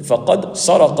يَسْرِقْ فَقَدْ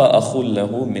سَرَقَ أَخٌ لَهُ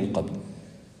مِنْ قَبْلِ.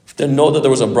 Then know that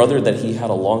there was a brother that he had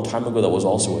a long time ago that was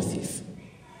also a thief.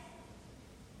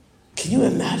 Can you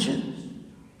imagine?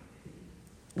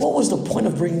 What was the point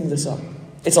of bringing this up?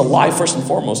 It's a lie first and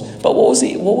foremost, but what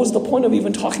was the point of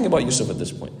even talking about Yusuf at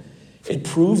this point? It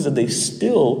proves that they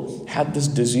still had this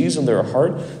disease in their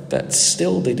heart that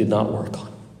still they did not work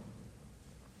on.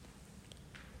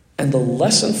 And the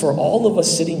lesson for all of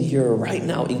us sitting here right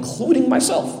now, including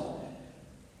myself,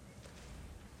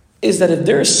 is that if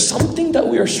there is something that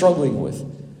we are struggling with,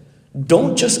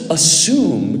 don't just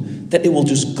assume that it will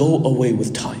just go away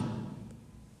with time.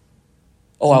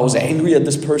 Oh, I was angry at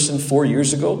this person 4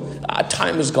 years ago.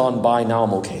 Time has gone by, now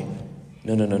I'm okay.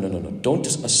 No. Don't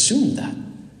just assume that.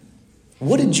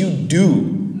 What did you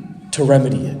do to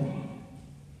remedy it?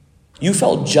 You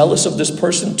felt jealous of this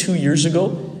person 2 years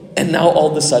ago, and now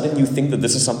all of a sudden you think that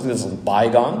this is something that's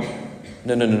bygone?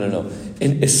 No.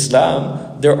 In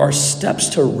Islam, there are steps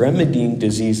to remedying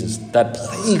diseases that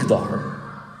plague the heart.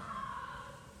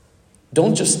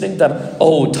 Don't just think that,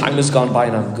 time has gone by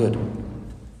and I'm good.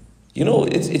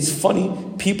 It's funny,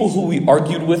 people who we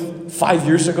argued with 5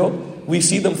 years ago, we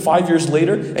see them 5 years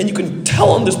later, and you can tell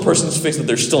on this person's face that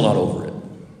they're still not over it.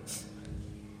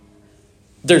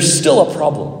 There's still a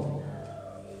problem.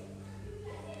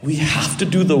 We have to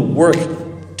do the work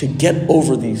to get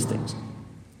over these things.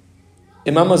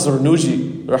 Imam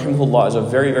Az-Zarnuji, rahimahullah, is a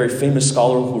very, very famous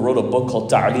scholar who wrote a book called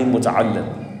Ta'aleem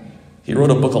Muta'allim. He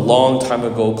wrote a book a long time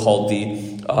ago called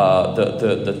the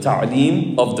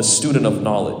Ta'aleem of the Student of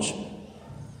Knowledge.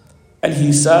 And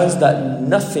he says that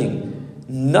nothing,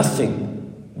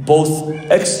 both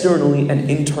externally and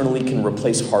internally, can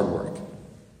replace hard work.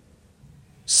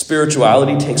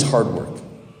 Spirituality takes hard work.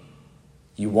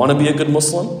 You want to be a good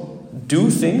Muslim? Do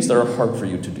things that are hard for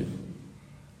you to do.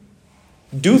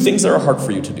 Do things that are hard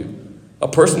for you to do. A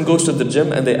person goes to the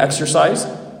gym and they exercise,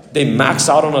 they max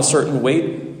out on a certain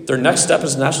weight, their next step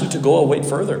is naturally to go a weight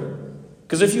further.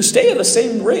 Because if you stay at the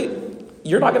same rate,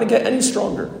 you're not going to get any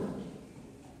stronger.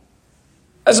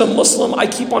 As a Muslim, I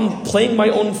keep on playing my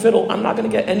own fiddle. I'm not going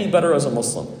to get any better as a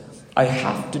Muslim. I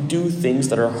have to do things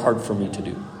that are hard for me to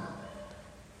do.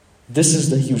 This is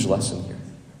the huge lesson here.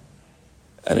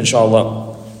 And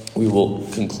inshallah, we will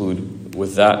conclude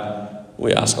with that.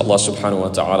 We ask Allah subhanahu wa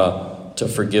ta'ala to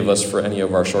forgive us for any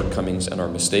of our shortcomings and our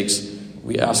mistakes.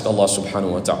 We ask Allah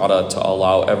subhanahu wa ta'ala to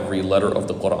allow every letter of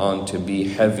the Quran to be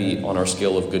heavy on our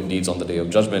scale of good deeds on the Day of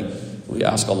Judgment. We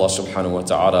ask Allah subhanahu wa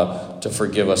ta'ala to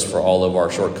forgive us for all of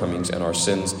our shortcomings and our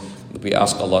sins. We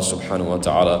ask Allah subhanahu wa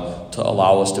ta'ala to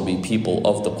allow us to be people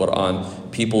of the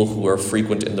Quran, people who are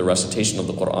frequent in the recitation of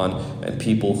the Quran, and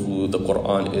people who the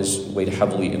Quran is weighed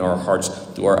heavily in our hearts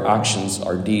through our actions,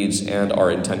 our deeds, and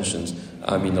our intentions.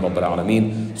 Ameen Rabbil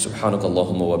Alameen. Subhanaka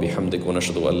Allahumma wa bihamdik wa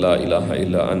nashhadu an la ilaha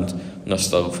illa ant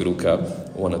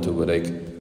nastaghfiruka wa natubu ilayk.